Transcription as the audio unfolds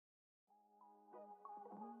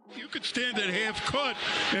You could stand at half court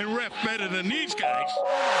and ref better than these guys.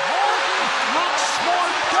 Knocks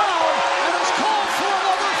Smart down and is called for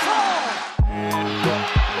another foul.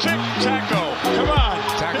 Taco, come on.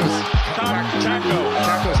 Taco's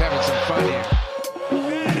having some fun here.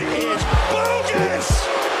 That is bogus.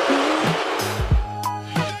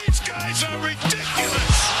 These guys are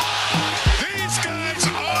ridiculous. These guys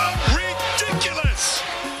are ridiculous.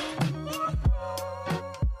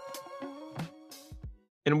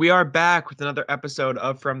 And we are back with another episode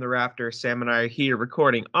of From the Rafters. Sam and I are here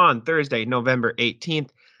recording on Thursday, November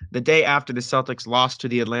 18th, the day after the Celtics lost to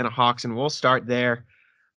the Atlanta Hawks, and we'll start there.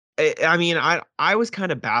 I was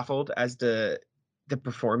kind of baffled as to the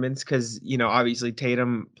performance because, obviously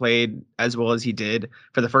Tatum played as well as he did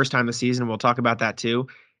for the first time this season. We'll talk about that too.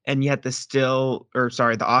 And yet the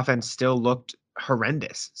offense still looked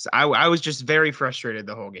horrendous. So I was just very frustrated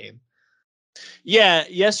the whole game. Yeah,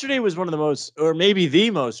 yesterday was one of the most, or maybe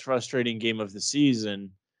the most frustrating game of the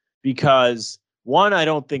season because, one, I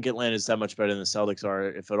don't think Atlanta's that much better than the Celtics are,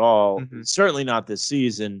 if at all. Mm-hmm. Certainly not this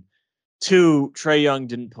season. Two, Trae Young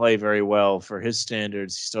didn't play very well for his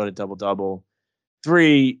standards. He still had a double-double.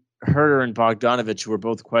 Three, Herter and Bogdanovich, who were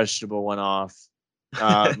both questionable, went off.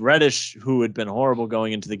 Reddish, who had been horrible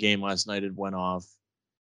going into the game last night, went off.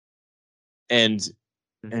 And,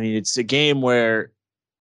 it's a game where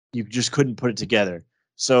you just couldn't put it together.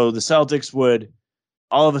 So the Celtics would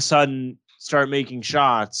all of a sudden start making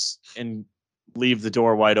shots and leave the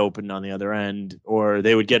door wide open on the other end, or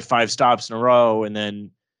they would get 5 stops in a row and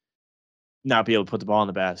then not be able to put the ball in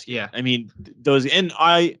the basket. Yeah.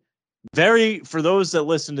 For those that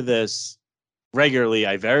listen to this regularly,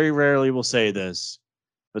 I very rarely will say this,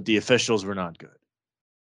 but the officials were not good.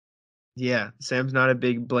 Yeah. Sam's not a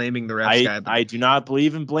big blaming the refs guy. I do not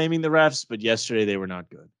believe in blaming the refs, but yesterday they were not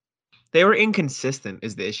good. They were inconsistent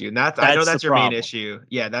is the issue. And I know that's your main issue.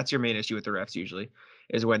 Yeah, that's your main issue with the refs usually,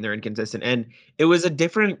 is when they're inconsistent. And it was a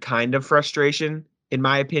different kind of frustration, in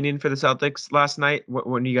my opinion, for the Celtics last night.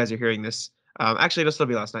 When you guys are hearing this, actually, it'll still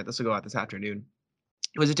be last night. This will go out this afternoon.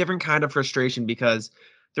 It was a different kind of frustration because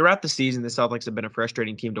throughout the season, the Celtics have been a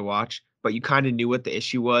frustrating team to watch, but you kind of knew what the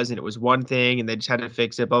issue was, and it was one thing, and they just had to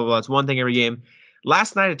fix it, blah, blah, blah. It's one thing every game.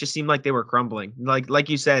 Last night, it just seemed like they were crumbling. Like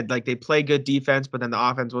you said, like they play good defense, but then the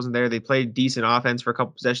offense wasn't there. They played decent offense for a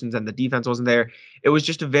couple possessions, and the defense wasn't there. It was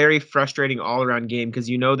just a very frustrating all-around game because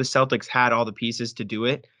the Celtics had all the pieces to do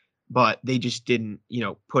it, but they just didn't,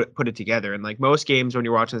 put it together. And like most games when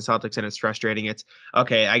you're watching the Celtics and it's frustrating, it's,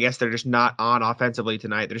 okay, I guess they're just not on offensively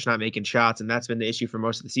tonight. They're just not making shots, and that's been the issue for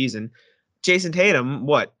most of the season. Jason Tatum,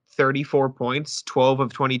 34 points, 12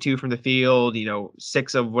 of 22 from the field,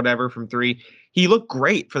 6 of whatever from 3. He looked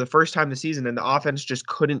great for the first time this season, and the offense just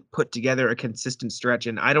couldn't put together a consistent stretch.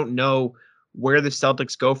 And I don't know where the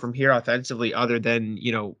Celtics go from here offensively other than,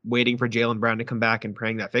 waiting for Jaylen Brown to come back and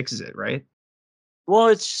praying that fixes it, right? Well,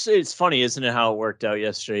 it's funny, isn't it, how it worked out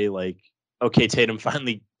yesterday? Like, okay, Tatum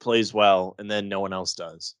finally plays well, and then no one else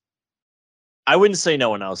does. I wouldn't say no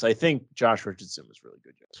one else. I think Josh Richardson was really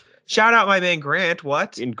good yesterday. Shout out my man Grant.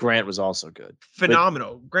 What? And Grant was also good.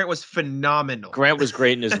 Phenomenal. Grant was phenomenal. Grant was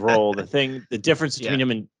great in his role. The difference between him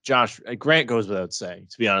and Josh, Grant goes without saying.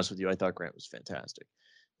 To be honest with you, I thought Grant was fantastic.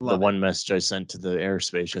 One message I sent to the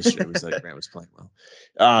airspace yesterday was that Grant was playing well.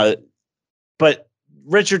 But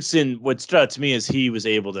Richardson, what stood out to me is he was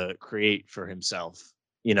able to create for himself.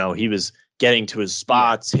 He was getting to his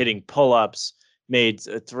spots, hitting pull-ups, made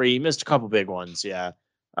a 3, missed a couple big ones. Yeah.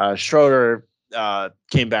 Schroeder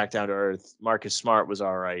came back down to earth. Marcus Smart was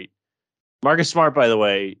all right. Marcus Smart, by the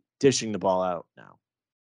way, dishing the ball out now.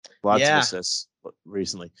 Lots of assists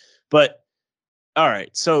recently. But, all right,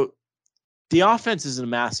 so the offense is a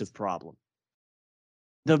massive problem.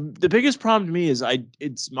 The biggest problem to me is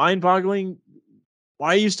it's mind-boggling.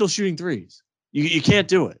 Why are you still shooting threes? You can't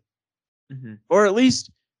do it. Mm-hmm. Or at least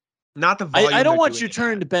not the volume. I don't want you to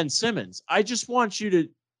turn to Ben Simmons. I just want you to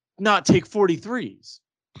not take 43s.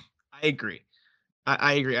 I agree.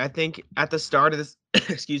 I agree. I think at the start of this,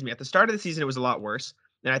 at the start of the season, it was a lot worse.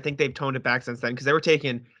 And I think they've toned it back since then because they were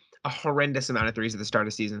taking a horrendous amount of threes at the start of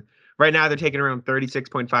the season. Right now, they're taking around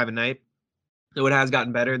 36.5 a night. So it has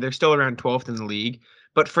gotten better. They're still around 12th in the league.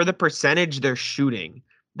 But for the percentage they're shooting,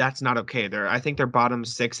 that's not okay. I think they're bottom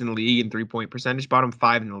 6 in the league in 3-point percentage, bottom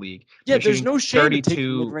 5 in the league. Yeah, there's no shame in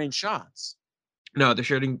taking mid-range shots. No, they're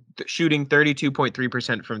shooting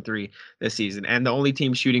 32.3% from 3 this season. And the only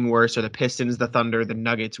teams shooting worse are the Pistons, the Thunder, the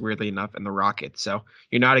Nuggets, weirdly enough, and the Rockets. So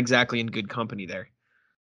you're not exactly in good company there.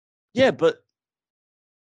 Yeah, but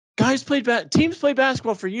teams play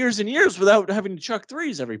basketball for years and years without having to chuck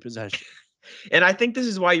threes every possession. And I think this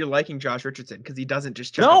is why you're liking Josh Richardson, because he doesn't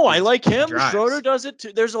just chuck No, up I like him. drives. Schroeder does it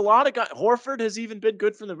too. There's a lot of guys. Horford has even been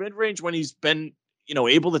good from the mid-range when he's been,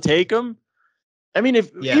 able to take them. I mean,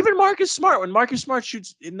 even Marcus Smart, when Marcus Smart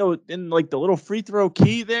shoots in like the little free throw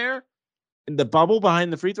key there, in the bubble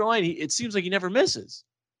behind the free throw line, it seems like he never misses.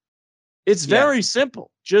 It's very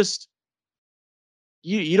simple. Just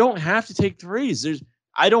you don't have to take threes.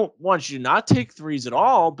 I don't want you to not take threes at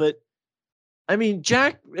all, but I mean,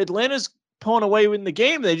 Atlanta's pulling away in the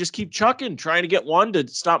game. They just keep chucking, trying to get one to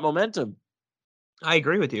stop momentum. I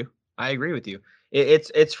agree with you.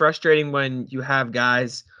 It's frustrating when you have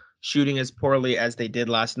guys shooting as poorly as they did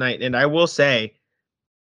last night. And I will say,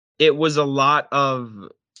 it was a lot of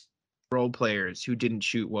role players who didn't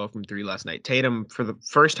shoot well from three last night. Tatum, for the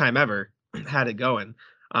first time ever, had it going.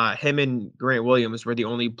 Him and Grant Williams were the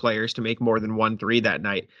only players to make more than 1 3 that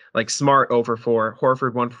night. Like Smart 0 for 4,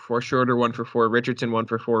 Horford 1 for 4, Schroeder 1 for 4, Richardson 1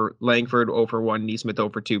 for 4, Langford 0 for 1, Nesmith 0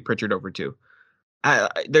 for 2, Pritchard 0 for 2.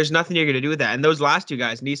 There's nothing you're going to do with that. And those last two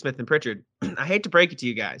guys, Nesmith and Pritchard, I hate to break it to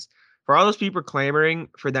you guys. For all those people clamoring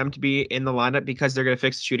for them to be in the lineup because they're going to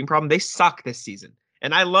fix the shooting problem, they suck this season.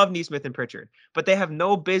 And I love Nesmith and Pritchard, but they have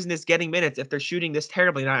no business getting minutes if they're shooting this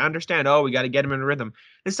terribly. And I understand, we got to get them in a rhythm.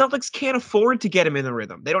 The Celtics can't afford to get them in the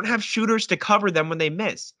rhythm. They don't have shooters to cover them when they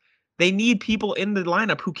miss. They need people in the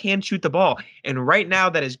lineup who can shoot the ball. And right now,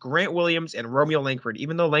 that is Grant Williams and Romeo Langford.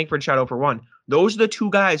 Even though Langford shot 0 for 1, those are the two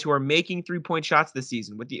guys who are making 3-point shots this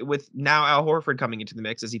season, with now Al Horford coming into the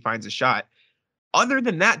mix as he finds a shot. Other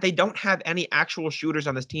than that, they don't have any actual shooters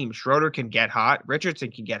on this team. Schroeder can get hot.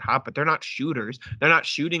 Richardson can get hot, but they're not shooters. They're not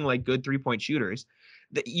shooting like good 3-point shooters.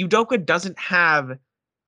 Udoka doesn't have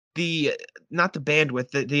not the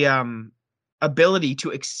bandwidth, the ability to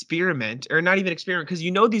experiment, or not even experiment, because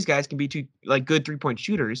these guys can be good 3-point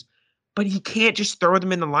shooters, but he can't just throw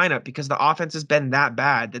them in the lineup because the offense has been that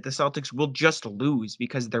bad that the Celtics will just lose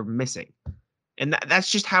because they're missing. And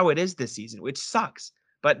that's just how it is this season, which sucks.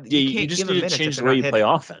 But you just need to change the way you play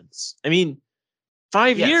offense. I mean,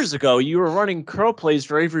 5 years ago, you were running curl plays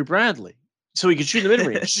for Avery Bradley so he could shoot in the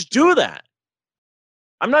mid-range. Just do that.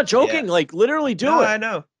 I'm not joking. Yeah. Like, literally do it. I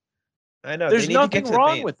know. There's nothing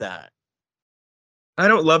wrong with that. I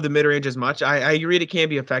don't love the mid-range as much. I agree it can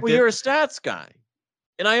be effective. Well, you're a stats guy,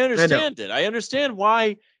 and I understand it. I understand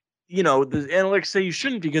why, the analytics say you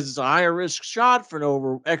shouldn't, because it's a higher risk shot for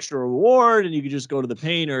no extra reward, and you can just go to the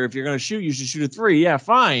paint, or if you're going to shoot, you should shoot a 3. Yeah,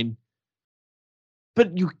 fine.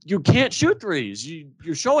 But you can't shoot threes.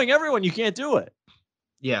 You're showing everyone you can't do it.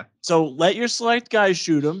 Yeah. So let your select guys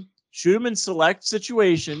shoot them. Shoot them in select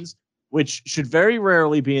situations, which should very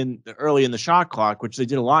rarely be early in the shot clock, which they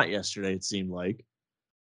did a lot yesterday, it seemed like.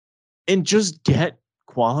 And just get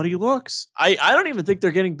quality looks. I don't even think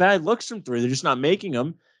they're getting bad looks from 3. They're just not making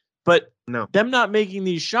them. But them not making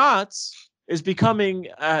these shots is becoming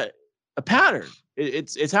a pattern.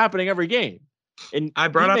 It's happening every game. And I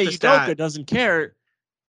brought up the Udoka stat. Doesn't care.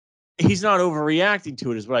 He's not overreacting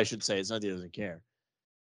to it, is what I should say. It's not that he doesn't care.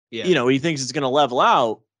 Yeah. He thinks it's going to level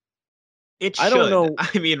out. It should. I don't know.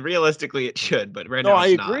 I mean, realistically, it should, but right now I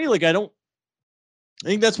it's agree. not. I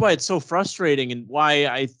think that's why it's so frustrating, and why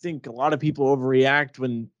I think a lot of people overreact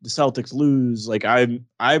when the Celtics lose. Like, I'm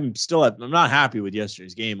not happy with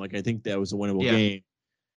yesterday's game. Like, I think that was a winnable game.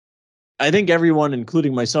 I think everyone,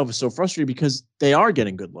 including myself, is so frustrated because they are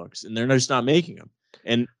getting good looks and they're just not making them.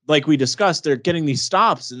 And like we discussed, they're getting these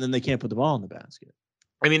stops and then they can't put the ball in the basket.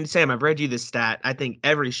 I mean, Sam, I've read you this stat, I think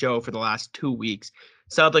every show for the last 2 weeks.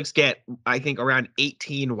 Celtics get, I think, around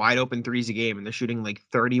 18 wide open threes a game, and they're shooting like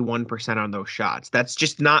 31% on those shots. That's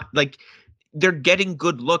just not like they're getting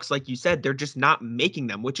good looks, like you said. They're just not making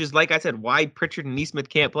them, which is, like I said, why Pritchard and Nesmith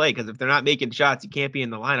can't play, because if they're not making shots, you can't be in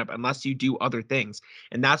the lineup unless you do other things.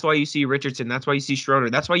 And that's why you see Richardson. That's why you see Schroeder.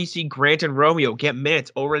 That's why you see Grant and Romeo get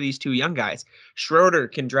minutes over these two young guys. Schroeder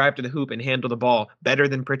can drive to the hoop and handle the ball better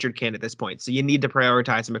than Pritchard can at this point. So you need to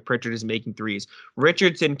prioritize him if Pritchard is making threes.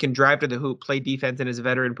 Richardson can drive to the hoop, play defense, and is a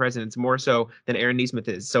veteran presence more so than Aaron Nesmith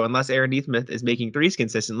is. So unless Aaron Nesmith is making threes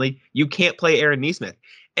consistently, you can't play Aaron Nesmith.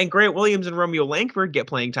 And Grant Williams and Romeo Langford get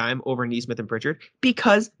playing time over Nesmith and Pritchard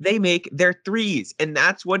because they make their threes. And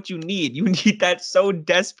that's what you need. You need that so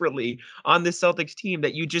desperately on the Celtics team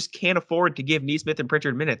that you just can't afford to give Nesmith and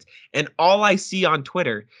Pritchard minutes. And all I see on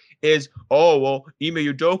Twitter is, Ime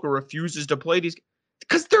Udoka refuses to play these,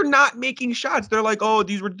 because they're not making shots. They're like,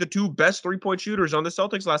 these were the 2 best 3-point shooters on the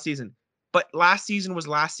Celtics last season. But last season was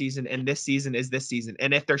last season, and this season is this season.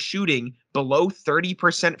 And if they're shooting below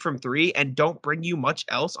 30% from 3 and don't bring you much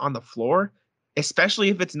else on the floor, especially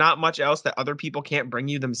if it's not much else that other people can't bring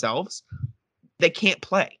you themselves, they can't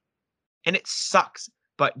play. And it sucks.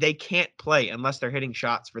 but they can't play unless they're hitting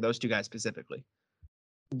shots for those two guys specifically.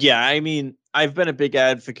 Yeah, I mean, I've been a big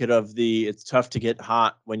advocate of it's tough to get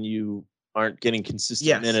hot when you aren't getting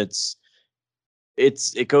consistent minutes.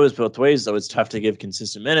 It goes both ways, though. It's tough to give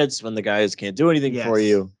consistent minutes when the guys can't do anything for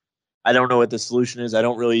you. I don't know what the solution is. I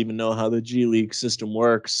don't really even know how the G League system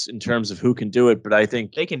works in terms of who can do it, but I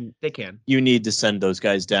think they can. You need to send those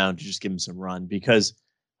guys down to just give them some run, because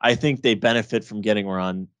I think they benefit from getting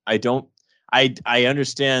run. I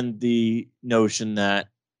understand the notion that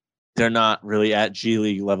they're not really at G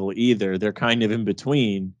League level either. They're kind of in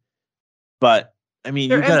between. But I mean,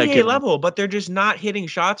 they're you gotta NBA level, but they're just not hitting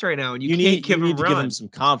shots right now, and you can't give them to give them some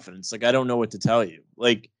confidence. Like, I don't know what to tell you.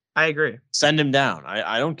 Like, I agree. Send him down.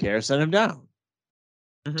 I don't care. Send him down.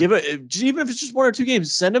 Even if it's just 1 or 2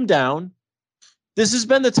 games, send him down. This has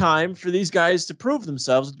been the time for these guys to prove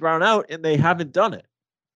themselves with Brown out, and they haven't done it.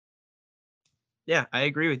 Yeah, I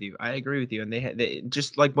agree with you. And they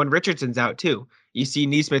just like when Richardson's out too. You see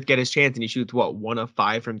Neesmith get his chance and he shoots 1 of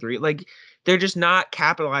 5 from 3. Like, they're just not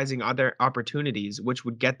capitalizing on their opportunities, which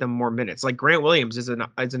would get them more minutes. Like Grant Williams is an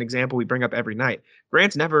example we bring up every night.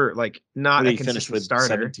 Grant's never not a consistent starter.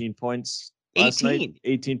 17 points. 18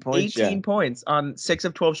 points. 18 points on 6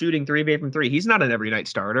 of 12 shooting, 3 of 8 from 3. He's not an every night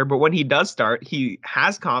starter, but when he does start, he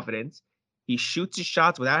has confidence. He shoots his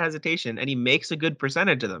shots without hesitation, and he makes a good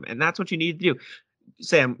percentage of them. And that's what you need to do.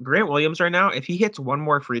 Sam, Grant Williams right now, if he hits one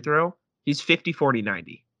more free throw, he's 50, 40,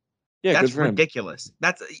 90. Yeah, that's ridiculous.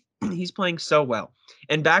 He's playing so well.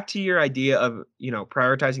 And back to your idea of,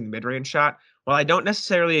 prioritizing the mid-range shot. Well, I don't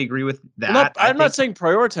necessarily agree with that. Well, I'm not saying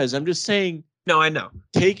prioritize. I'm just saying. No, I know.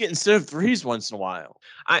 Take it instead of threes once in a while.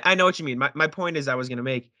 I know what you mean. My point is I was going to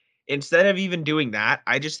make, instead of even doing that,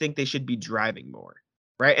 I just think they should be driving more.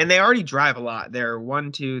 Right. And they already drive a lot. They're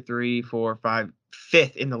 1, 2, 3, 4, 5,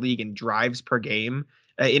 5th in the league in drives per game.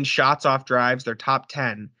 In shots off drives, they're top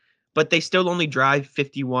 10. But they still only drive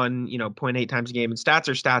 51, 0.8 times a game. And stats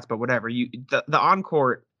are stats, but whatever. The on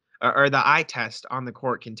court or the eye test on the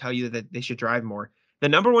court can tell you that they should drive more. The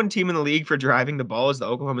number 1 team in the league for driving the ball is the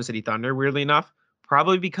Oklahoma City Thunder, weirdly enough,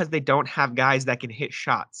 probably because they don't have guys that can hit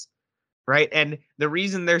shots. Right. And the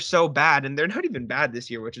reason they're so bad, and they're not even bad this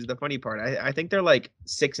year, which is the funny part. I think they're like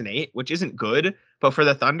 6-8, which isn't good. But for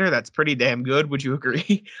the Thunder, that's pretty damn good. Would you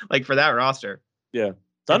agree? Like, for that roster. Yeah.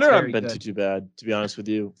 Thunder haven't been too bad, to be honest with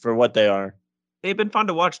you, for what they are. They've been fun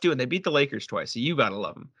to watch, too. And they beat the Lakers twice. So you got to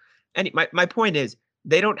love them. And my point is,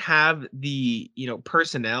 they don't have the,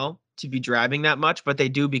 personnel to be driving that much, but they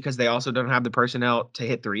do because they also don't have the personnel to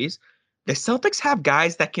hit threes. The Celtics have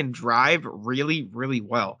guys that can drive really, really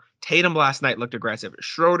well. Tatum last night looked aggressive.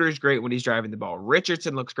 Schroeder's great when he's driving the ball.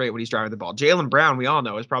 Richardson looks great when he's driving the ball. Jaylen Brown, we all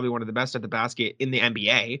know, is probably one of the best at the basket in the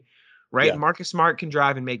NBA, right? Yeah. Marcus Smart can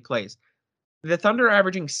drive and make plays. The Thunder are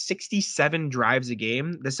averaging 67 drives a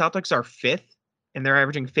game. The Celtics are 5th, and they're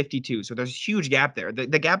averaging 52. So there's a huge gap there.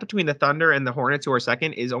 The gap between the Thunder and the Hornets, who are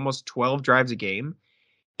second, is almost 12 drives a game.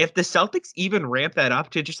 If the Celtics even ramp that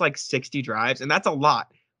up to just like 60 drives, and that's a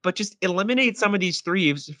lot, but just eliminate some of these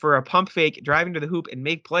threes for a pump fake, driving to the hoop and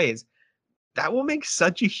make plays, that will make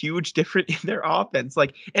such a huge difference in their offense.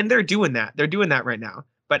 And they're doing that. They're doing that right now.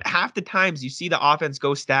 But half the times you see the offense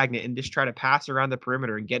go stagnant and just try to pass around the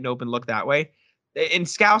perimeter and get an open look that way. And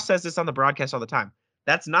Scal says this on the broadcast all the time.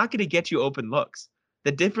 That's not going to get you open looks.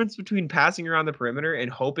 The difference between passing around the perimeter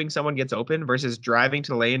and hoping someone gets open versus driving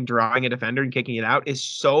to the lane, drawing a defender and kicking it out is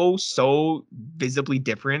so visibly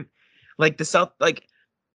different.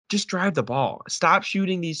 Just drive the ball. Stop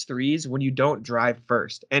shooting these threes when you don't drive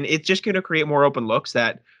first. And it's just going to create more open looks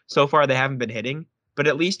that so far they haven't been hitting, but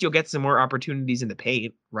at least you'll get some more opportunities in the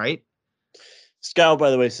paint, right? Scal, by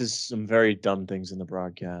the way, says some very dumb things in the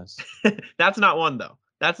broadcast. That's not one, though.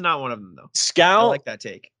 That's not one of them, though. Scal, I like that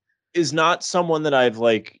take. Is not someone that I've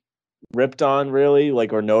ripped on really,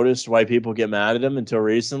 or noticed why people get mad at him until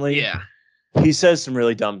recently. Yeah. He says some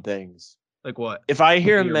really dumb things. Like what? If I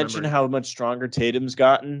hear him mention how much stronger Tatum's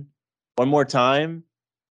gotten one more time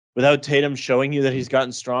without Tatum showing you that he's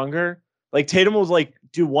gotten stronger, Tatum will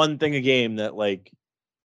do one thing a game that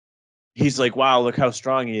he's like, wow, look how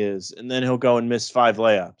strong he is. And then he'll go and miss 5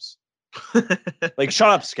 layups. Shut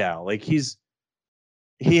up, Scal.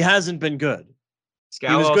 He hasn't been good. Scal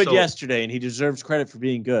he was good yesterday, and he deserves credit for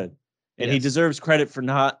being good. And he deserves credit for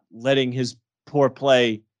not letting his poor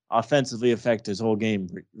play offensively affect his whole game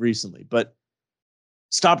recently. But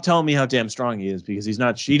stop telling me how damn strong he is, because he's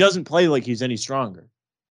not. He doesn't play like he's any stronger.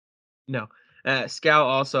 No. Scal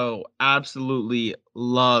also absolutely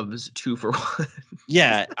loves 2 for 1.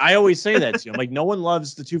 Yeah, I always say that to him. No one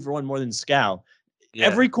loves the 2 for 1 more than Scal. Yeah.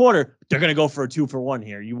 Every quarter, they're going to go for a 2 for 1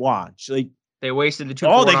 here. You watch. They wasted the 2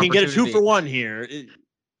 for 1. Oh, they can get a 2 for 1 here.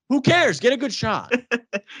 Who cares? Get a good shot.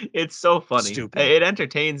 It's so funny. Stupid. It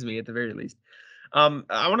entertains me at the very least. I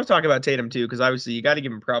want to talk about Tatum too, because obviously you got to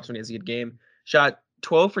give him props when he has a good game. Shot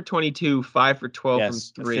 12 for 22, 5 for 12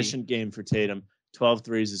 from three. Efficient game for Tatum. 12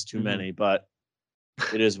 threes is too many, but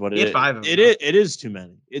it is what it is. 5 of them. It is too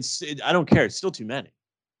many. I don't care. It's still too many.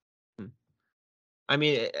 I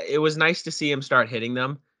mean, it was nice to see him start hitting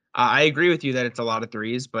them. I agree with you that it's a lot of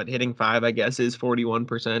threes, but hitting 5, I guess, is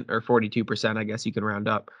 41% or 42%. I guess you can round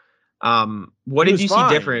up. What did you see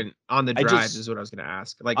different on the drives? Is what I was going to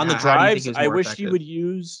ask. Like on the drives, I wish he would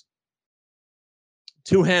use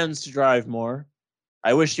 2 hands to drive more.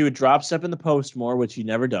 I wish he would drop step in the post more, which he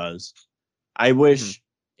never does. I wish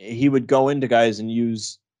he would go into guys and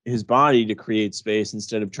use his body to create space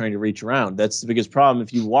instead of trying to reach around. That's the biggest problem.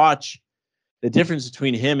 If you watch the difference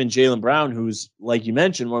between him and Jaylen Brown, who's, like you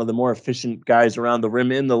mentioned, one of the more efficient guys around the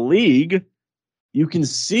rim in the league, you can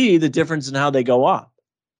see the difference in how they go up.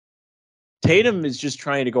 Tatum is just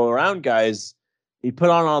trying to go around guys. He put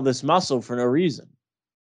on all this muscle for no reason.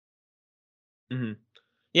 Mm-hmm.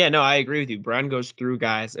 Yeah, no, I agree with you. Brown goes through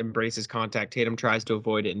guys, embraces contact. Tatum tries to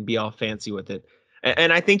avoid it and be all fancy with it.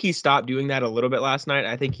 And I think he stopped doing that a little bit last night.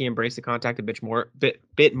 I think he embraced the contact a bit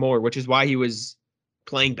more, which is why he was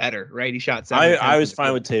playing better, right? He shot 7. I was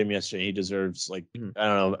fine with Tatum yesterday. He deserves, I don't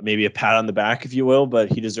know, maybe a pat on the back, if you will, but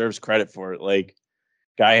he deserves credit for it. Like,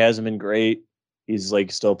 guy hasn't been great. He's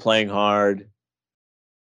still playing hard.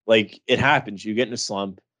 It happens. You get in a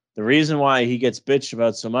slump. The reason why he gets bitched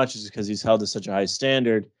about so much is because he's held to such a high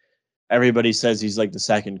standard. Everybody says he's like the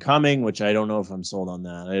second coming, which I don't know if I'm sold on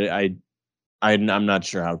that. I'm not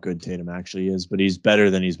sure how good Tatum actually is, but he's better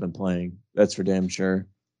than he's been playing. That's for damn sure.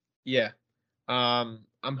 Yeah.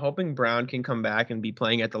 I'm hoping Brown can come back and be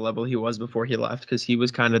playing at the level he was before he left, because he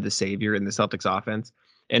was kind of the savior in the Celtics offense.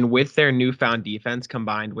 And with their newfound defense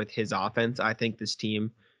combined with his offense, I think this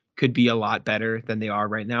team could be a lot better than they are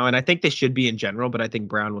right now. And I think they should be in general, but I think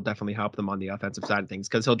Brown will definitely help them on the offensive side of things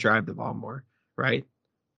because he'll drive the ball more, right?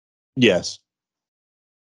 Yes.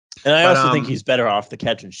 And I also think he's better off the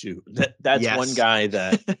catch and shoot. That's one guy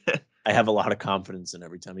that I have a lot of confidence in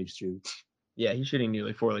every time he shoots. Yeah, he's shooting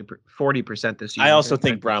nearly 40% this year. I also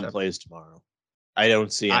think Brown plays tomorrow. I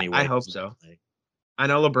don't see any way. I hope so. I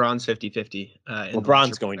know LeBron's 50-50.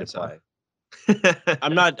 LeBron's going to play.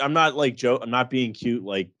 I'm not like Joe. I'm not being cute.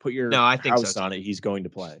 Put your house on it. He's going to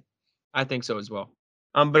play. I think so as well.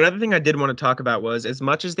 But another thing I did want to talk about was, as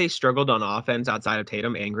much as they struggled on offense outside of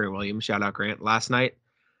Tatum and Grant Williams, shout out Grant, last night,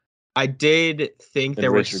 I did think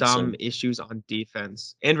there were some issues on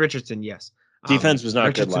defense. And Richardson, yes. Defense was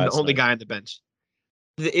not good last night. The only guy on the bench.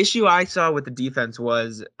 The issue I saw with the defense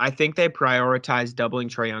was, I think they prioritized doubling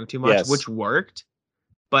Trae Young too much, which worked.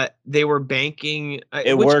 But they were banking.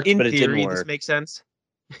 It worked, but it didn't work. This makes sense.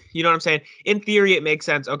 You know what I'm saying? In theory, it makes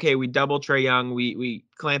sense. Okay, we double Trae Young. We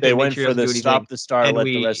clamp. They went for the stop the star, let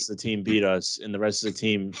the rest of the team beat us, and the rest of the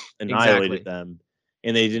team annihilated them,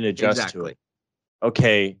 and they didn't adjust to it.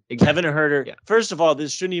 Okay, Kevin Huerter. Yeah. First of all,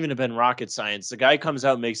 this shouldn't even have been rocket science. The guy comes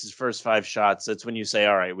out and makes his first 5 shots. That's when you say,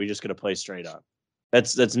 "All right, we're just going to play straight up."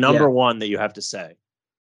 That's number one that you have to say.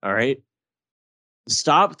 All right.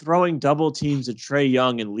 Stop throwing double teams at Trae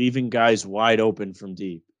Young and leaving guys wide open from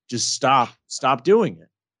deep. Just stop doing it.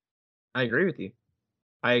 I agree with you.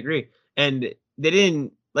 I agree. And they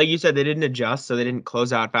didn't, like you said, they didn't adjust, so they didn't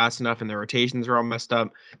close out fast enough, and their rotations were all messed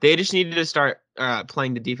up. They just needed to start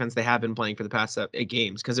playing the defense they have been playing for the past 8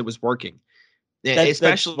 games, because it was working.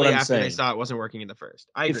 Especially after they saw it wasn't working in the first.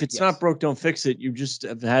 If it's not broke, don't fix it. You just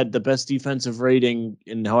have had the best defensive rating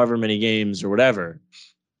in however many games or whatever.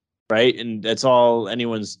 Right? And that's all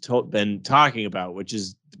anyone's been talking about, which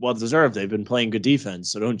is well deserved. They've been playing good defense,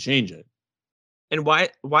 so don't change it. And why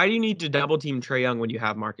do you need to double team Trae Young when you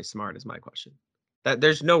have Marcus Smart is my question. That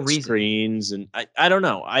there's no reason. Screens and I don't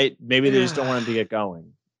know. Maybe they just don't want him to get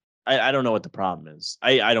going. I don't know what the problem is.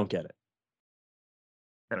 I don't get it.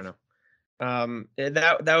 I don't know.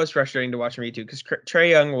 That was frustrating to watch me too, because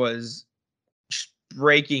Trae Young was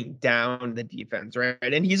breaking down the defense, right?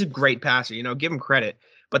 And he's a great passer, give him credit.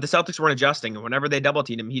 But the Celtics weren't adjusting, and whenever they double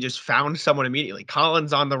teamed him, he just found someone immediately.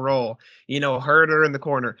 Collins on the roll, Huerter in the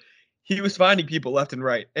corner. He was finding people left and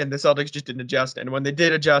right, and the Celtics just didn't adjust. And when they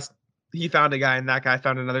did adjust, he found a guy, and that guy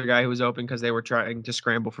found another guy who was open because they were trying to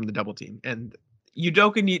scramble from the double team. And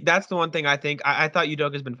Udoka, that's the one thing I think. I thought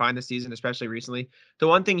Udoka's been fine this season, especially recently. The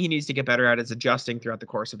one thing he needs to get better at is adjusting throughout the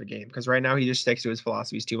course of a game, because right now he just sticks to his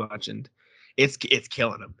philosophies too much, and it's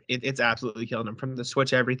killing him. It's absolutely killing him, from the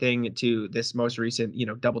switch everything to this most recent,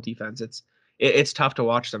 double defense. It's tough to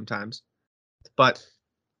watch sometimes, but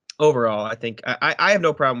overall, I think I have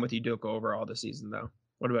no problem with Udoka overall this season, though.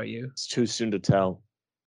 What about you? It's too soon to tell.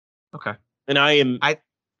 Okay. And I am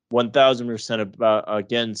 1,000%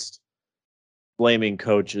 against blaming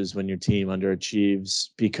coaches when your team underachieves,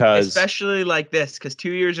 because especially like this, because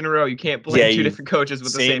 2 years in a row you can't blame two different coaches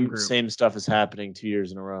with the same group. Same stuff is happening 2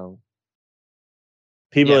 years in a row.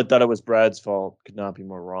 People that thought it was Brad's fault could not be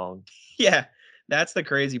more wrong. Yeah, that's the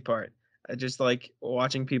crazy part. I just like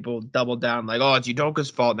watching people double down, like, oh, it's Udoka's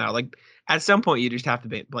fault now. Like, at some point, you just have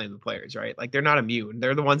to blame the players, right? Like, they're not immune.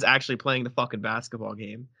 They're the ones actually playing the fucking basketball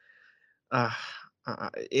game.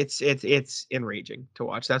 It's enraging to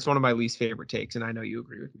watch. That's one of my least favorite takes, and I know you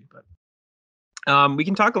agree with me. But we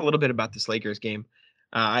can talk a little bit about this Lakers game.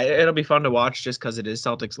 It'll be fun to watch just because it is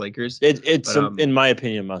Celtics Lakers. It's in my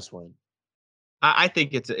opinion, must win. I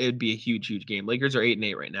think it'd be a huge game. Lakers are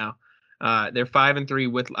 8-8 right now. They're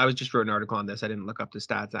 5-3 with. I was just wrote an article on this. I didn't look up the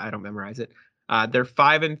stats. I don't memorize it. They're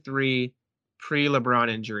 5-3 pre-LeBron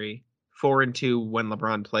injury, 4-2 when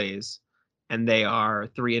LeBron plays, and they are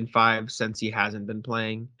 3-5 since he hasn't been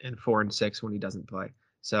playing, and 4-6 when he doesn't play.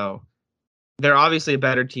 So they're obviously a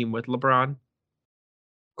better team with LeBron. Of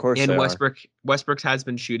course, and Westbrook has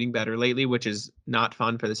been shooting better lately, which is not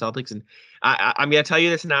fun for the Celtics. And I'm going to tell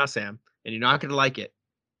you this now, Sam, and you're not going to like it.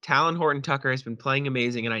 Talon Horton-Tucker has been playing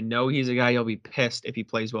amazing, and I know he's a guy you'll be pissed if he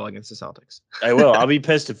plays well against the Celtics. I will. I'll be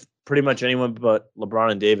pissed if pretty much anyone but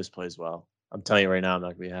LeBron and Davis plays well. I'm telling you right now, I'm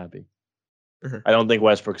not going to be happy. I don't think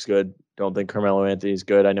Westbrook's good. Don't think Carmelo Anthony's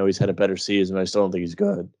good. I know he's had a better season, but I still don't think he's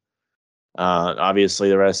good. Obviously,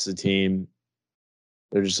 the rest of the team,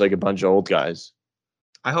 they're just like a bunch of old guys.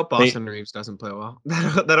 I hope Austin Reeves doesn't play well.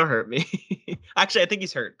 That'll hurt me. Actually, I think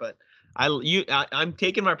he's hurt, but I'm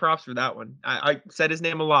taking my props for that one. I said his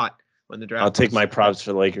name a lot when the draft. I'll take my props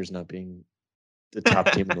for the Lakers not being the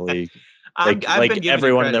top team in the league. Like been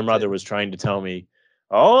everyone and their mother was trying to tell me,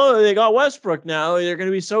 oh, they got Westbrook now. They're going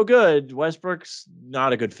to be so good. Westbrook's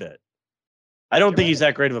not a good fit. I don't think he's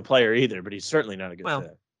that great of a player either, but he's certainly not a good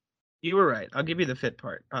fit. You were right. I'll give you the fit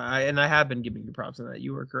part. I have been giving you props on that.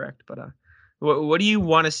 You were correct, but what do you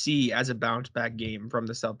want to see as a bounce back game from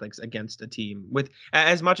the Celtics against a team with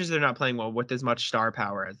as much as they're not playing well, with as much star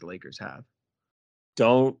power as the Lakers have?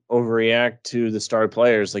 Don't overreact to the star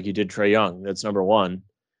players like you did Trae Young. That's number one.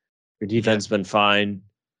 Your defense has been fine.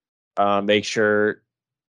 Make sure.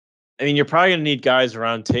 I mean, you're probably going to need guys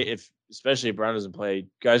around especially if Brown doesn't play.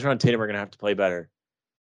 Guys around Tatum are going to have to play better.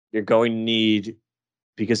 You're going to need,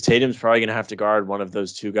 because Tatum's probably going to have to guard one of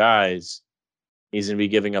those two guys. He's going to be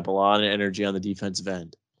giving up a lot of energy on the defensive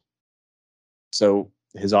end. So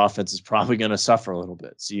his offense is probably going to suffer a little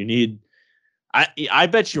bit. So you need, I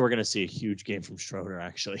bet you we're going to see a huge game from Schroeder,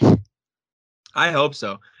 actually. I hope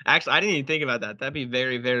so. Actually, I didn't even think about that. That'd be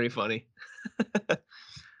very, very funny.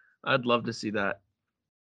 I'd love to see that.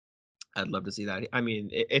 I mean,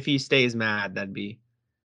 if he stays mad, that'd be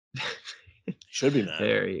should be mad.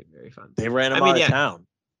 Very, very fun. They ran him out of town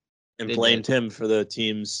and blamed him for the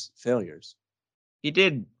team's failures. He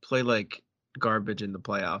did play like garbage in the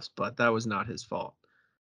playoffs, but that was not his fault.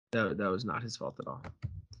 That was not his fault at all.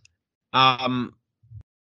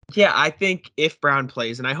 Yeah, I think if Brown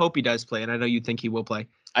plays, and I hope he does play, and I know you think he will play.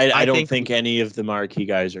 I don't think any of the marquee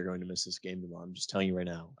guys are going to miss this game tomorrow. I'm just telling you right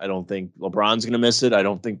now. I don't think LeBron's going to miss it. I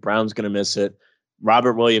don't think Brown's going to miss it.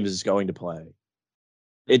 Robert Williams is going to play.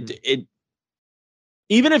 It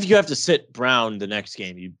even if you have to sit Brown the next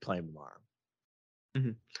game, you play him tomorrow.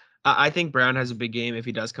 Mm-hmm. I think Brown has a big game if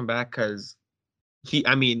he does come back, because he's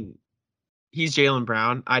Jaylen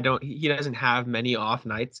Brown. He doesn't have many off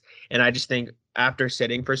nights, and I just think after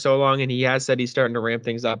sitting for so long, and he has said he's starting to ramp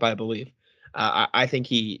things up, I believe. I think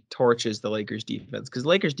he torches the Lakers defense, because the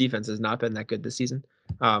Lakers defense has not been that good this season.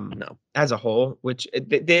 No, as a whole, which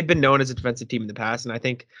they've been known as a defensive team in the past, and I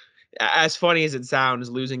think, as funny as it sounds,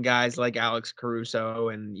 losing guys like Alex Caruso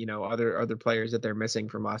and other players that they're missing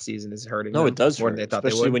from last season is hurting. No, it does hurt,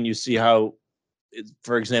 especially when you see how,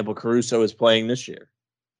 for example, Caruso is playing this year.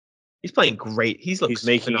 He's playing great. He's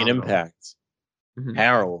making an impact. Mm-hmm.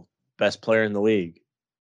 Harrell, best player in the league.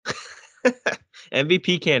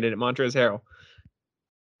 MVP candidate, Montrezl Harrell.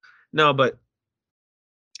 No, but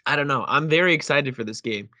I don't know. I'm very excited for this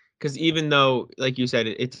game, because even though, like you said,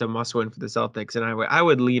 it's a must-win for the Celtics, and I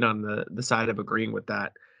would lean on the side of agreeing with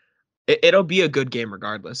that. It'll be a good game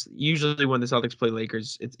regardless. Usually when the Celtics play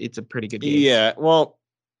Lakers, it's a pretty good game. Yeah, well,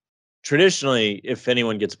 traditionally, if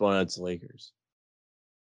anyone gets blown out, it's the Lakers.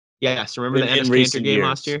 Yes, remember the Enes Kanter game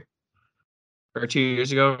last year? Or 2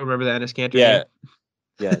 years ago? Remember the Enes Kanter game?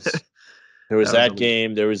 Yes. There was that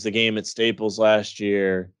game. There was the game at Staples last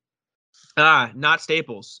year. Not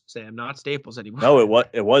Staples, Sam. Not Staples anymore. No,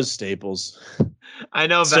 it was Staples. I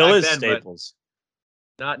know. Still is Staples.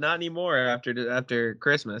 Not anymore after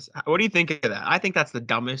Christmas. What do you think of that? I think that's the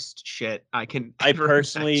dumbest shit I can. I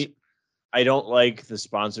personally, I don't like the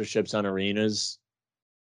sponsorships on arenas.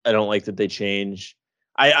 I don't like that they change.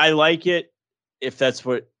 I like it if that's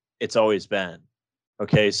what it's always been.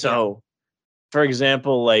 Okay, so for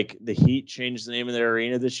example, like the Heat changed the name of their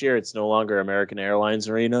arena this year. It's no longer American Airlines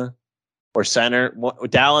Arena or Center.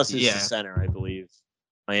 Dallas is the Center, I believe.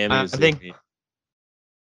 Miami is the arena.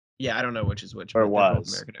 Yeah, I don't know which is which. Or but was. they're both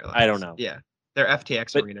American Airlines. I don't know. Yeah, they're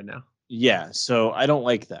FTX Arena now. Yeah, so I don't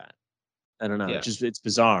like that. I don't know. Yeah. It's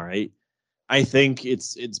bizarre, right? I think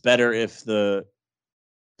it's better if the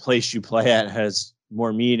place you play at has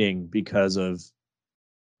more meaning because of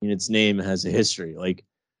its name has a history. Like,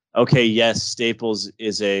 okay, yes, Staples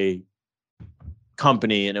is a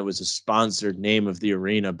company and it was a sponsored name of the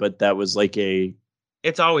arena, but that was like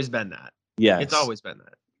it's always been that. Yes. It's always been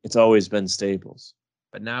that. It's always been Staples.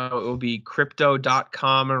 But now it will be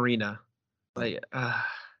Crypto.com Arena. Like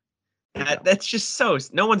that's just so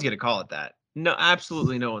no one's gonna call it that. No,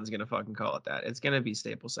 absolutely no one's gonna fucking call it that. It's gonna be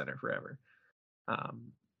Staples Center forever.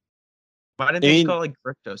 Why didn't they just call it like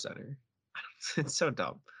Crypto Center? It's so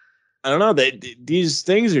dumb. I don't know. These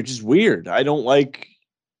things are just weird. I don't like.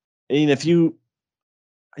 I mean,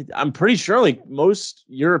 I'm pretty sure like most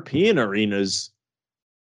European arenas,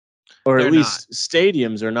 or at least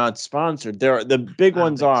stadiums, are not sponsored. The big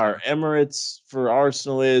ones are Emirates for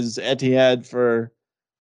Arsenal is, Etihad for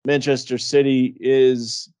Manchester City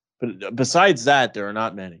is, but besides that, there are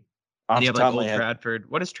not many. And you have like Old Trafford.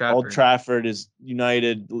 What is Trafford? Old Trafford is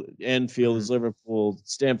United. Anfield is Liverpool.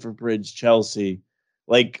 Stamford Bridge, Chelsea.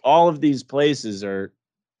 Like all of these places are.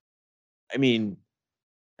 I mean,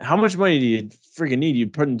 how much money do you freaking need? You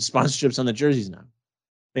put in sponsorships on the jerseys now.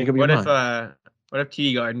 Make up your mind. What if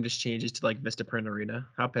TD Garden just changes to like Vistaprint Arena?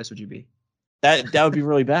 How pissed would you be? That would be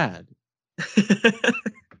really bad.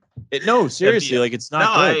 No, seriously, like it's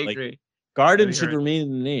not good. I agree. Like, Garden should remain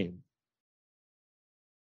in the name.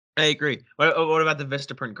 I agree. What about the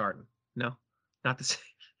Vistaprint Garden? No, not the same.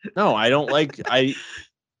 No, I don't like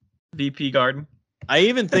VP Garden. I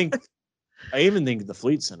even think the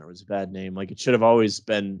Fleet Center was a bad name. Like it should have always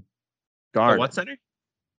been Garden. What center?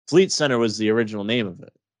 Fleet Center was the original name of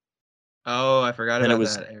it. Oh, I forgot about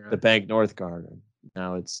that era. The Bank North Garden.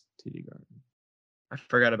 Now it's TD Garden. I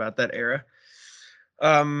forgot about that era.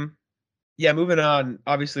 Yeah, moving on.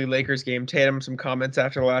 Obviously, Lakers game. Tatum, some comments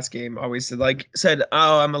after the last game. Always said,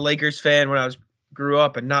 "Oh, I'm a Lakers fan when I grew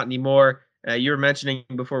up, and not anymore." You were mentioning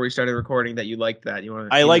before we started recording that you liked that.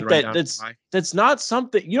 I like that. That's not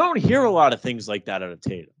something you don't hear a lot of things like that out of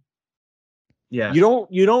Tatum. Yeah, you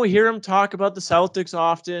don't hear him talk about the Celtics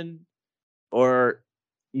often, or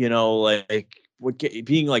like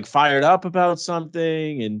being like fired up about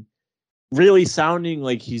something and really sounding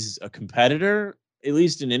like he's a competitor. At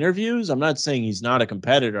least in interviews. I'm not saying he's not a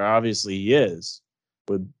competitor. Obviously he is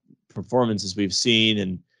with performances we've seen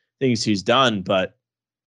and things he's done. But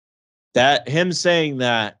that him saying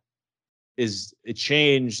that is a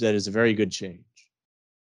change that is a very good change.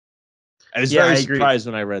 I was very surprised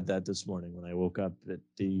when I read that this morning when I woke up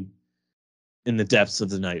in the depths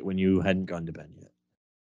of the night when you hadn't gone to bed yet.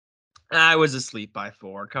 I was asleep by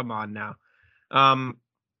 4. Come on now.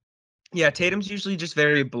 Yeah, Tatum's usually just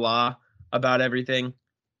very blah about everything.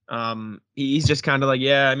 He's just kind of like,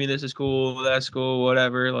 yeah, I mean, this is cool, that's cool,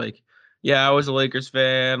 whatever. Like, yeah, I was a Lakers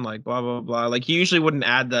fan, like blah blah blah. Like he usually wouldn't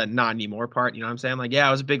add the not anymore part, you know what I'm saying? Like, yeah,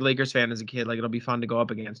 I was a big Lakers fan as a kid, like it'll be fun to go up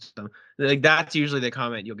against them. Like that's usually the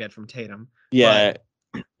comment you'll get from Tatum. Yeah.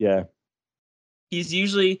 Yeah. He's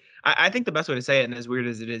usually I think the best way to say it, and as weird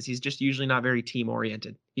as it is, he's just usually not very team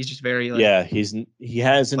oriented. He's just very like he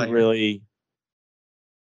hasn't really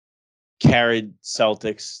carried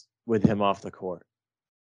Celtics with him off the court.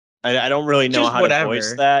 I don't really know how to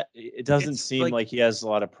voice that. It doesn't seem like he has a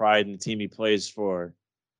lot of pride in the team he plays for,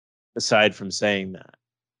 aside from saying that.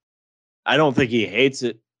 I don't think he hates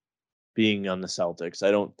it being on the Celtics.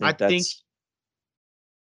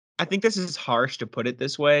 I think this is harsh to put it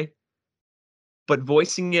this way, but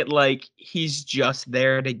voicing it like he's just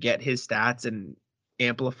there to get his stats and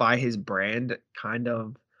amplify his brand kind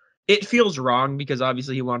of it feels wrong because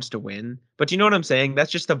obviously he wants to win, but you know what I'm saying?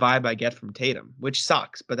 That's just the vibe I get from Tatum, which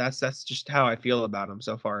sucks, but that's just how I feel about him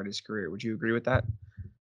so far in his career. Would you agree with that?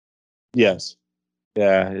 Yes.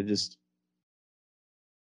 Yeah, I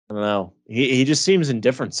don't know. He just seems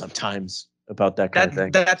indifferent sometimes about that kind of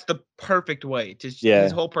thing. That's the perfect way to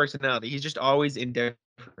his whole personality. He's just always indifferent,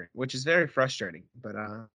 which is very frustrating, but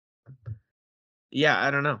yeah,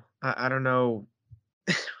 I don't know. I don't know.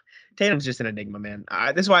 Tatum's just an enigma, man.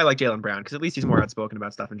 This is why I like Jaylen Brown, because at least he's more outspoken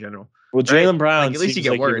about stuff in general. Well, right? Jaylen Brown like, at least seems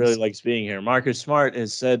you get like words. he really likes being here. Marcus Smart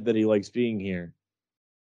has said that he likes being here.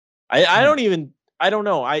 I don't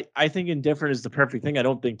know. I think indifferent is the perfect thing. I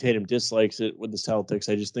don't think Tatum dislikes it with the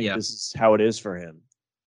Celtics. I just think this is how it is for him.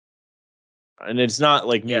 And it's not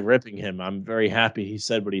like me ripping him. I'm very happy he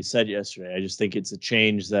said what he said yesterday. I just think it's a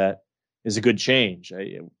change that is a good change.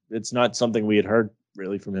 It's not something we had heard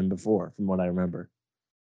really from him before, from what I remember.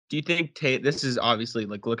 Do you think this is obviously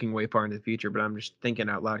like looking way far into the future, but I'm just thinking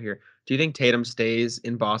out loud here. Do you think Tatum stays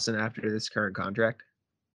in Boston after this current contract?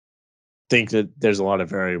 Think that there's a lot of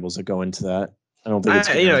variables that go into that. I don't think it's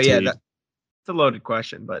it's a loaded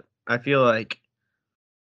question, but I feel like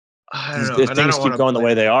I don't know. If things keep going the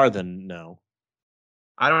way they are, then no.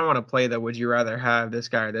 I don't want to play the would you rather have this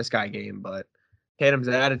guy or this guy game, but Tatum's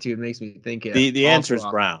attitude makes me think it. The answer is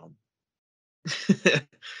Brown.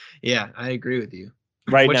 Yeah, I agree with you.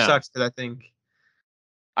 Which now. Sucks because I think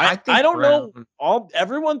I don't know.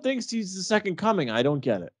 Everyone thinks he's the second coming. I don't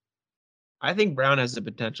get it. I think Brown has the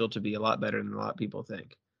potential to be a lot better than a lot of people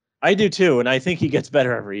think. I do too, and I think he gets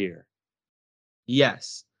better every year.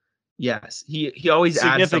 Yes. He always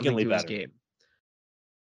adds something to his game.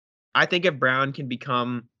 I think if Brown can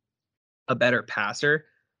become a better passer,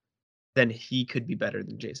 then he could be better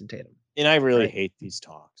than Jason Tatum. And I really hate these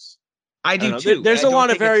talks. I do too. There's a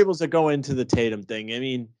lot of variables that go into the Tatum thing. I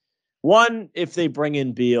mean, one, if they bring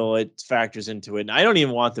in Beal, it factors into it. And I don't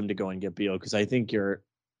even want them to go and get Beal because I think you're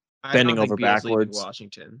bending over backwards.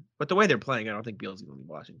 Washington, but the way they're playing, I don't think Beal's going to leave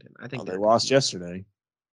Washington. I think they lost yesterday.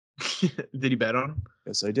 Did you bet on them?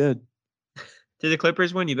 Yes, I did. Did the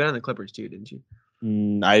Clippers win? You bet on the Clippers too, didn't you?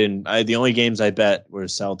 I didn't. The only games I bet were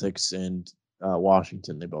Celtics and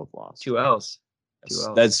Washington. They both lost. 2 L's.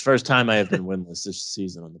 That's the first time I have been winless this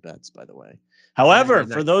season on the bets, by the way. However,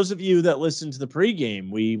 for those of you that listened to the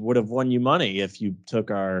pregame, we would have won you money if you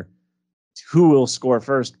took our who will score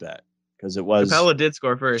first bet, because it was Capella did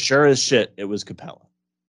score first. Sure as shit, it was Capella.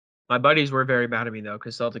 My buddies were very mad at me though,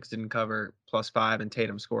 because Celtics didn't cover +5 and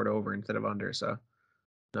Tatum scored over instead of under, so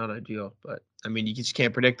not ideal. But I mean, you just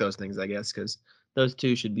can't predict those things, I guess, because those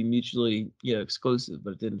two should be mutually exclusive,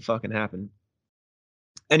 but it didn't fucking happen.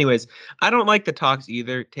 Anyways, I don't like the talks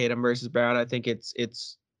either, Tatum versus Brown. I think it's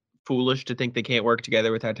foolish to think they can't work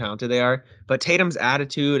together with how talented they are. But Tatum's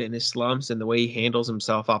attitude and his slumps and the way he handles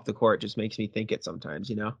himself off the court just makes me think it sometimes,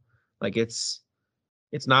 Like it's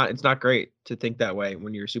not great to think that way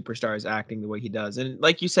when your superstar is acting the way he does. And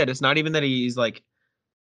like you said, it's not even that he's like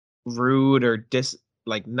rude or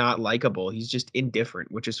not likable. He's just indifferent,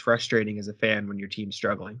 which is frustrating as a fan when your team's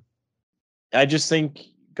struggling. I just think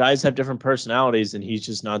guys have different personalities, and he's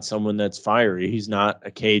just not someone that's fiery. He's not a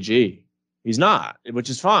KG. He's not, which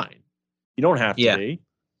is fine. You don't have to be.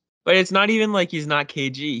 But it's not even like he's not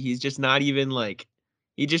KG. He's just not even like,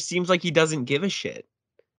 he just seems like he doesn't give a shit.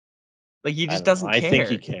 Like he just doesn't care. I think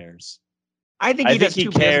he cares. I think he does too,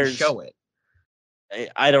 but he doesn't show it.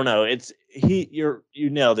 I don't know. You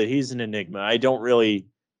nailed it. He's an enigma. I don't really.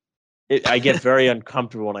 I get very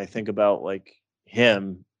uncomfortable when I think about like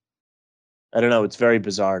him. I don't know. It's very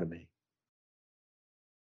bizarre to me.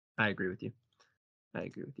 I agree with you.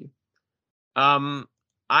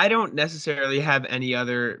 I don't necessarily have any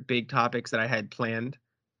other big topics that I had planned,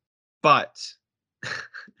 but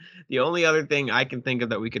the only other thing I can think of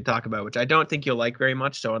that we could talk about, which I don't think you'll like very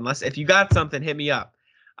much, so if you got something, hit me up.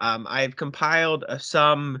 I've compiled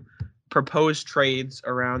some proposed trades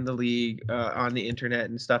around the league on the internet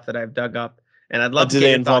and stuff that I've dug up, and I'd love to. Do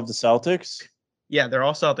they involve the Celtics? Yeah, they're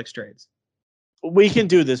all Celtics trades. We can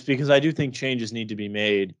do this because I do think changes need to be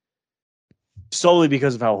made solely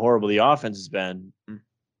because of how horrible the offense has been.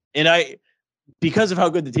 And because of how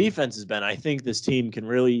good the defense has been, I think this team can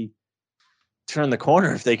really turn the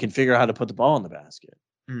corner if they can figure out how to put the ball in the basket.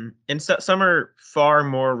 And some are far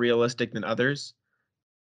more realistic than others,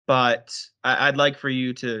 but I'd like for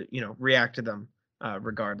you to, react to them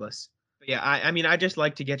regardless. But yeah, I mean, I just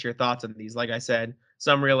like to get your thoughts on these. Like I said,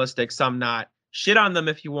 some realistic, some not. Shit on them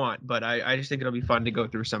if you want, but I just think it'll be fun to go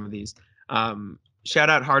through some of these. Shout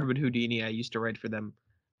out Hardwood Houdini. I used to write for them.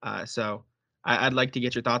 So I'd like to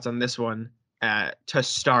get your thoughts on this one to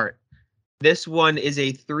start. This one is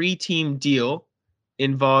a 3-team deal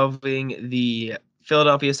involving the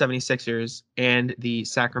Philadelphia 76ers and the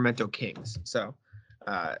Sacramento Kings. So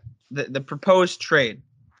the proposed trade,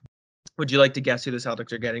 would you like to guess who the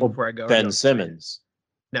Celtics are getting before I go? Ben Simmons.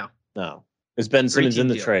 No. Is Ben Simmons in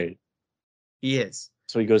the trade? He is.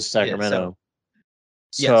 So he goes to Sacramento.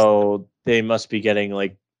 So they must be getting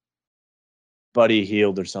like Buddy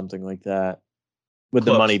Hield or something like that with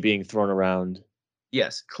the money being thrown around.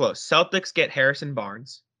 Yes, close. Celtics get Harrison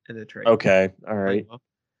Barnes, in the trade. Okay, all right.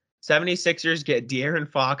 76ers get De'Aaron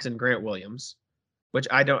Fox and Grant Williams, which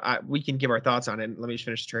we can give our thoughts on it. Let me just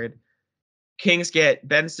finish the trade. Kings get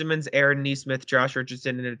Ben Simmons, Aaron Nesmith, Josh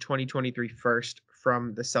Richardson, and a 2023 first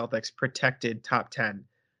from the Celtics, protected top 10.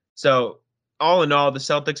 So all in all, the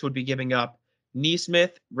Celtics would be giving up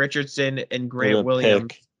Nesmith, Richardson, and Grant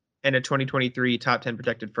Williams, and a 2023 top 10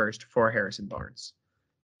 protected first for Harrison Barnes.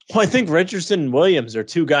 Well, I think Richardson and Williams are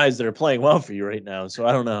two guys that are playing well for you right now. So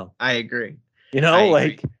I don't know. I agree. You know,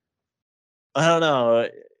 I don't know.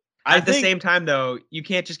 At the same time, though, you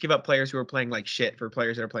can't just give up players who are playing like shit for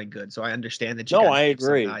players that are playing good. So I understand that. I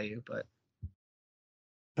agree. Value, but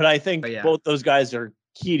I think both those guys are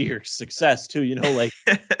key to your success too. You know, like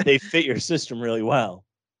they fit your system really well.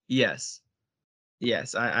 Yes,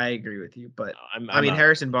 I agree with you. But I mean,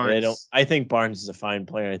 Harrison Barnes. I think Barnes is a fine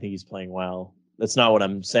player. I think he's playing well. That's not what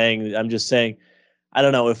I'm saying. I'm just saying, I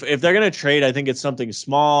don't know if they're gonna trade. I think it's something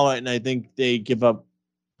small, and I think they give up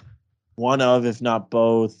one of, if not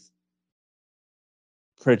both,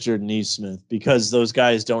 Pritchard and Nesmith, because those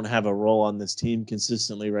guys don't have a role on this team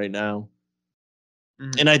consistently right now.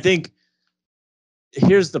 Mm-hmm. And I think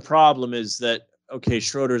here's the problem is that, okay,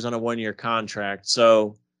 Schroeder's on a 1-year contract,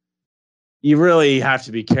 so you really have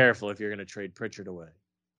to be careful if you're going to trade Pritchard away.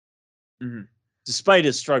 Mm-hmm. Despite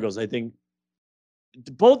his struggles, I think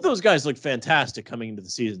both those guys look fantastic coming into the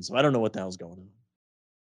season, so I don't know what the hell's going on.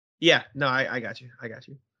 Yeah, no, I got you.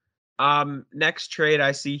 Next trade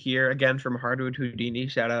I see here, again from Hardwood Houdini,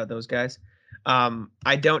 shout out those guys.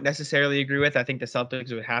 I don't necessarily agree with. I think the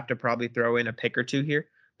Celtics would have to probably throw in a pick or two here,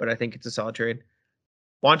 but I think it's a solid trade.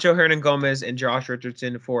 Juancho Hernan-Gomez and Josh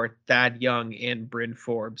Richardson for Thad Young and Bryn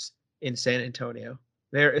Forbes in San Antonio.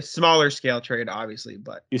 They're a smaller scale trade, obviously,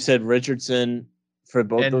 but you said Richardson for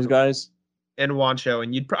both those guys and Juancho,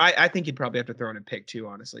 and I think you'd probably have to throw in a pick too,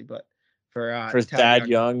 honestly, but for Thad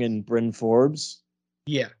Young and Bryn Forbes,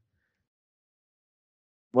 yeah.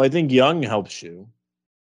 Well, I think Young helps you.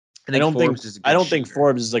 I don't think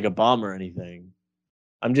Forbes is like a bomb or anything.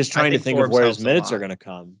 I'm just trying to think of where his minutes are going to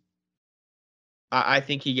come. I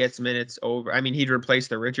think he gets minutes over. I mean, he'd replace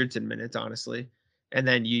the Richardson minutes, honestly. And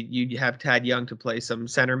then you have Thad Young to play some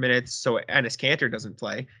center minutes so Enes Kanter doesn't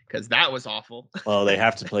play because that was awful. Well, they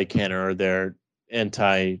have to play Kanter or they're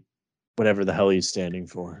anti whatever the hell he's standing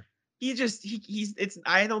for. I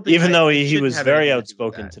don't think even though he was very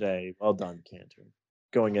outspoken today. Well done, Kanter.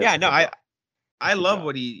 I love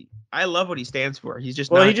what he stands for. He's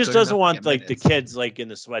just he just doesn't want like the kids like in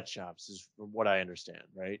the sweatshops is what I understand,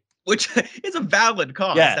 right? Which is a valid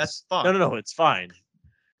cause. Yes. That's fine. No, it's fine.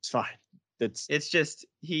 It's fine. It's just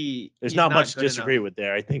there's not much to disagree with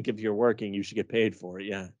there. I think if you're working, you should get paid for it.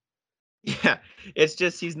 Yeah. Yeah. It's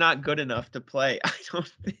just he's not good enough to play, I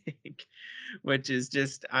don't think. Which is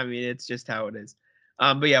just it's just how it is.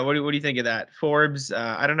 But yeah, what do you think of that? Forbes,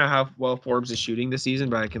 I don't know how well Forbes is shooting this season,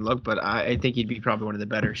 but I can look. But I think he'd be probably one of the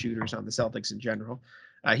better shooters on the Celtics in general.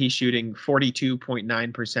 He's shooting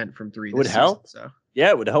 42.9% from three. It would help. So yeah,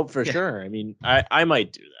 it would help for sure. I mean, I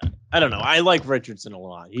might do that. I don't know. I like Richardson a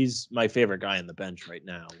lot. He's my favorite guy on the bench right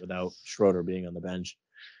now, without Schroeder being on the bench.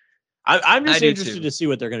 I'm just interested to see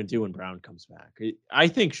what they're going to do when Brown comes back. I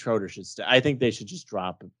think Schroeder should stay. I think they should just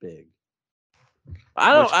drop it big.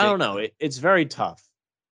 I don't know. It's very tough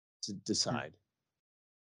to decide.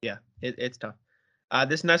 Yeah, it's tough.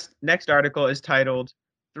 This next article is titled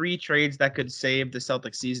 3 Trades That Could Save the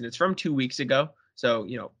Celtics Season. It's from 2 weeks ago. So,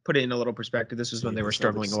 put it in a little perspective. This was when they were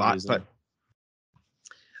struggling a lot.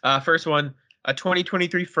 But first one, a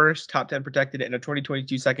 2023 first, top 10 protected, and a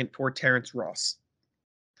 2022 second for Terrence Ross.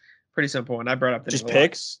 Pretty simple one. I brought up just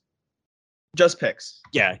picks? Just picks.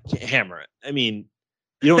 Yeah, hammer it. I mean,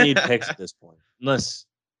 you don't need picks at this point. Unless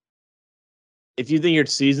if you think your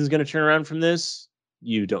season's going to turn around from this,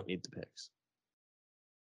 you don't need the picks.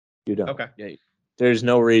 You don't. Okay. Yeah, there's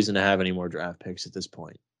no reason to have any more draft picks at this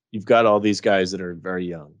point. You've got all these guys that are very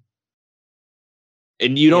young.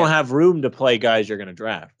 And you don't have room to play guys you're going to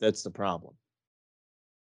draft. That's the problem.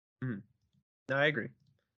 Mm-hmm. No, I agree.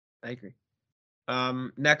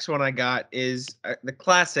 Next one I got is the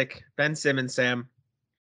classic Ben Simmons, Sam.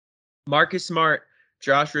 Marcus Smart,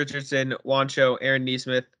 Josh Richardson, Juancho, Aaron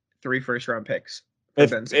Nesmith, 3 first-round picks.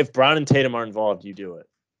 If Brown and Tatum are involved, you do it.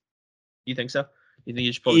 You think so? You think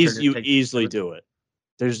you should pull the trigger? You easily do it.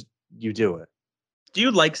 You do it. Do you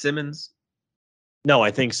like Simmons? No,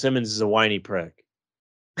 I think Simmons is a whiny prick.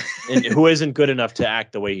 And who isn't good enough to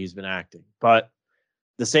act the way he's been acting. But at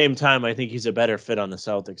the same time, I think he's a better fit on the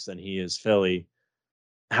Celtics than he is Philly.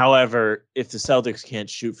 However, if the Celtics can't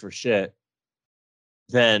shoot for shit,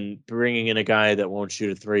 then bringing in a guy that won't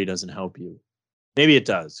shoot a 3 doesn't help you. Maybe it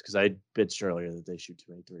does, because I bitched earlier that they shoot too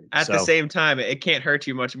many threes. At the same time, it can't hurt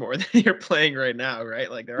you much more than you're playing right now,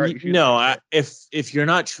 right? Like they're already shooting. No, if you're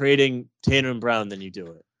not trading Tatum and Brown, then you do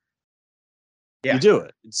it. Yeah. You do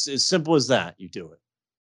it. It's as simple as that. You do it.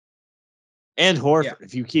 And Horford, Yeah.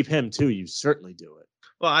 if you keep him too, you certainly do it.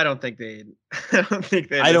 Well, I don't think they. I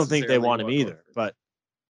don't think they want him either. Horford. But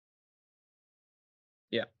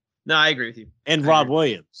yeah, no, I agree with you. And Rob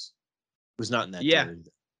Williams was not in that deal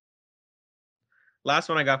either. Last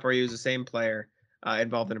one I got for you is the same player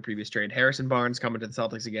involved in a previous trade. Harrison Barnes coming to the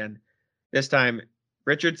Celtics again. This time,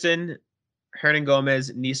 Richardson, Hernan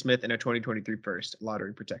Gomez, Neesmith, and a 2023 first,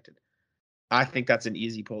 lottery protected. I think that's an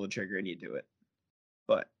easy pull to trigger, and you do it.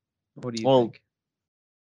 But what do you think?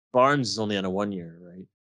 Barnes is only on a 1 year, right?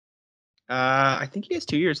 I think he has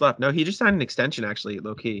 2 years left. No, he just signed an extension, actually,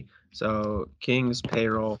 low key. So Kings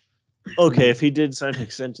payroll. Okay, if he did sign an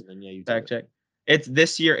extension, then yeah, you fact check. It's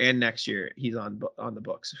this year and next year. He's on the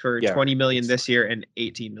books for $20 million this year and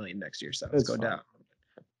 $18 million next year. So let's go down.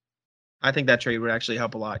 I think that trade would actually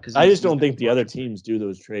help a lot because I just don't think the other teams do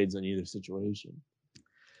those trades in either situation.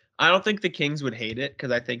 I don't think the Kings would hate it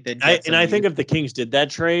because I think they'd. I think if the Kings did that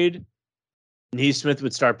trade, Neesmith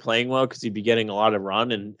would start playing well because he'd be getting a lot of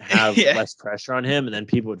run and have less pressure on him, and then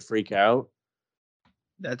people would freak out.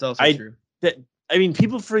 That's also true.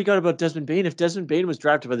 People freak out about Desmond Bane. If Desmond Bane was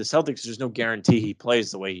drafted by the Celtics, there's no guarantee he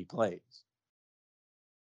plays the way he plays.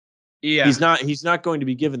 Yeah, he's not going to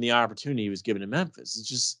be given the opportunity he was given in Memphis. It's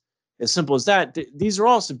just as simple as that. These are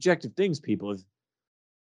all subjective things, people.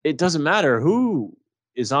 It doesn't matter who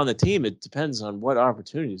is on the team. It depends on what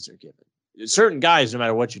opportunities they're given. Certain guys, no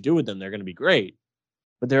matter what you do with them, they're going to be great.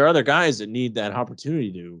 But there are other guys that need that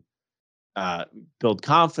opportunity to build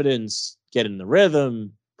confidence, get in the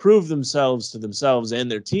rhythm, prove themselves to themselves and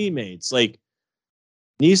their teammates. Like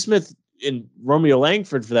Neesmith and Romeo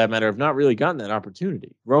Langford, for that matter, have not really gotten that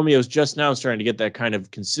opportunity. Romeo's just now starting to get that kind of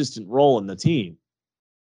consistent role in the team.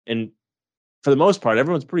 And for the most part,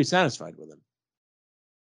 everyone's pretty satisfied with him.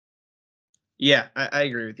 Yeah, I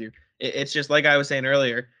agree with you. It's just like I was saying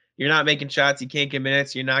earlier. You're not making shots. You can't get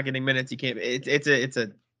minutes. You're not getting minutes. You can't. It's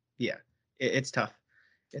tough.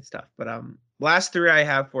 It's tough. But last three I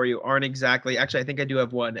have for you aren't exactly. Actually, I think I do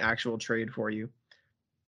have one actual trade for you.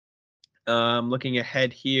 Looking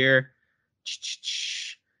ahead here.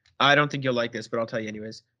 I don't think you'll like this, but I'll tell you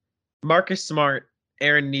anyways. Marcus Smart,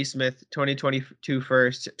 Aaron Neesmith, 2022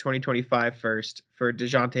 first, 2025 first for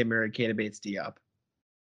DeJounte Murray, Keita Bates-Diop.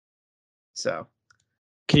 So,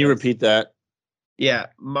 can you repeat that? Yeah,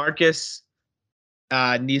 Marcus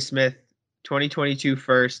Neesmith, 2022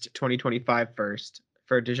 first, 2025 first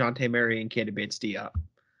for DeJounte Murray and Keita Bates-Diop.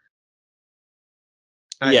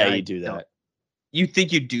 You do that. You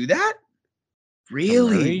think you do that?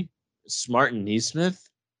 Really? Smart and Neesmith?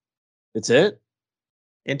 That's it?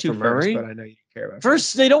 And two first, but I know you care about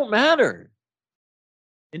first. They don't matter.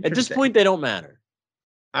 At this point, they don't matter.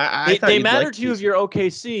 They matter to you if you're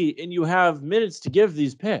OKC and you have minutes to give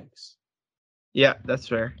these picks. Yeah, that's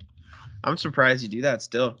fair. I'm surprised you do that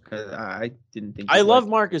still because I didn't think. I love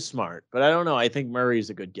Marcus Smart, but I don't know. I think Murray's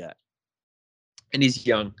a good get, and he's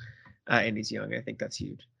young. I think that's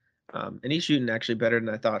huge. And he's shooting actually better than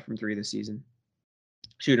I thought from three this season.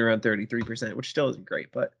 Shooting around 33%, which still isn't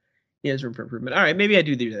great, but he has room for improvement. All right, maybe I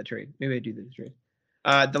do that trade. The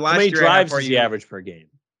last how many drives is the average per game?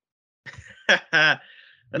 That's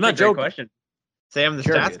I'm not joking. Question. Say I'm the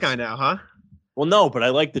stats guy now, huh? Well, no, but I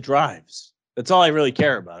like the drives. That's all I really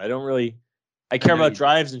care about. I care about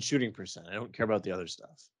drives and shooting percent. I don't care about the other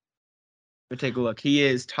stuff. But take a look. He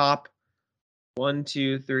is top 1,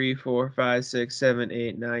 2, 3, 4, 5, 6, 7,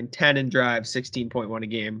 8, 9, 10 in drives, 16.1 a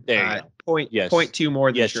game. There you go. 0.2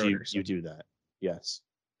 more than Schroeder. Yes, you do that. Yes.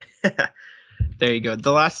 There you go.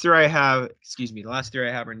 The last three I have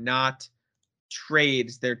are not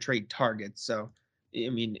trades. They're trade targets. So, I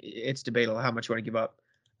mean, it's debatable how much you want to give up.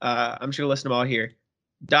 I'm just going to list them all here.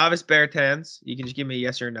 Davis Bertans. You can just give me a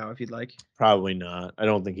yes or no if you'd like. Probably not. I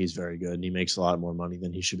don't think he's very good, and he makes a lot more money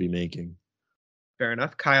than he should be making. Fair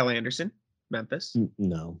enough. Kyle Anderson, Memphis.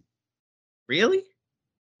 No. Really?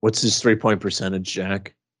 What's his 3-point percentage,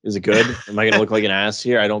 Jack? Is it good? Am I going to look like an ass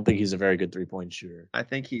here? I don't think he's a very good 3-point shooter. I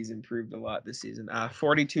think he's improved a lot this season.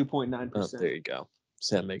 42.9%. Oh, there you go.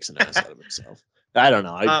 Sam makes an ass out of himself. I don't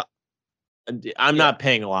know. I'm not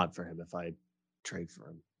paying a lot for him if I trade for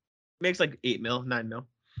him. Makes like 9 mil.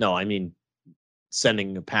 No, I mean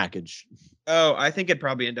sending a package. Oh, I think it'd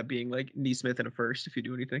probably end up being like Neesmith in a first if you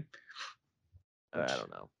do anything. I don't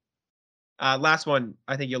know. Last one,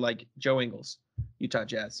 I think you'll like Joe Ingles, Utah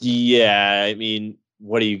Jazz. Yeah, I mean,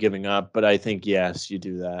 what are you giving up? But I think, yes, you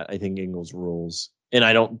do that. I think Ingles rules. And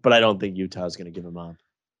I don't think Utah's going to give him up.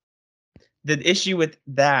 The issue with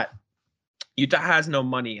that, Utah has no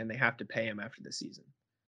money and they have to pay him after the season.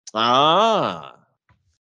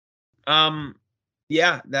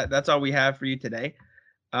 Yeah, that's all we have for you today.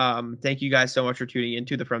 Thank you guys so much for tuning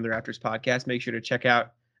into the From the Rafters podcast. Make sure to check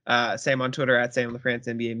out Sam on Twitter at Sam LaFrance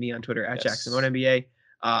NBA, me on Twitter at Jackson NBA,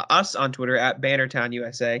 us on Twitter at Bannertown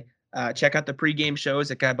USA. Check out the pregame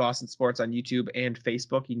shows at Guy Boston Sports on YouTube and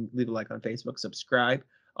Facebook. You can leave a like on Facebook, subscribe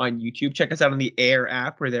on YouTube. Check us out on the Air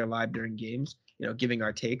app where they're live during games, giving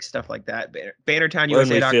our takes, stuff like that. BannertownUSA.com. When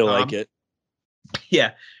we feel like it.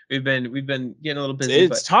 Yeah, we've been getting a little busy.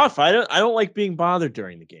 It's tough. I don't like being bothered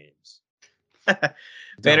during the games.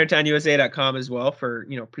 BannertownUSA.com as well for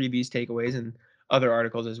previews, takeaways, and other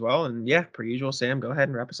articles as well. And yeah, per usual, Sam, go ahead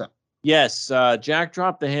and wrap us up. Yes, Jack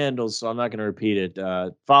dropped the handles, so I'm not going to repeat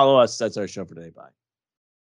it. Follow us. That's our show for today. Bye.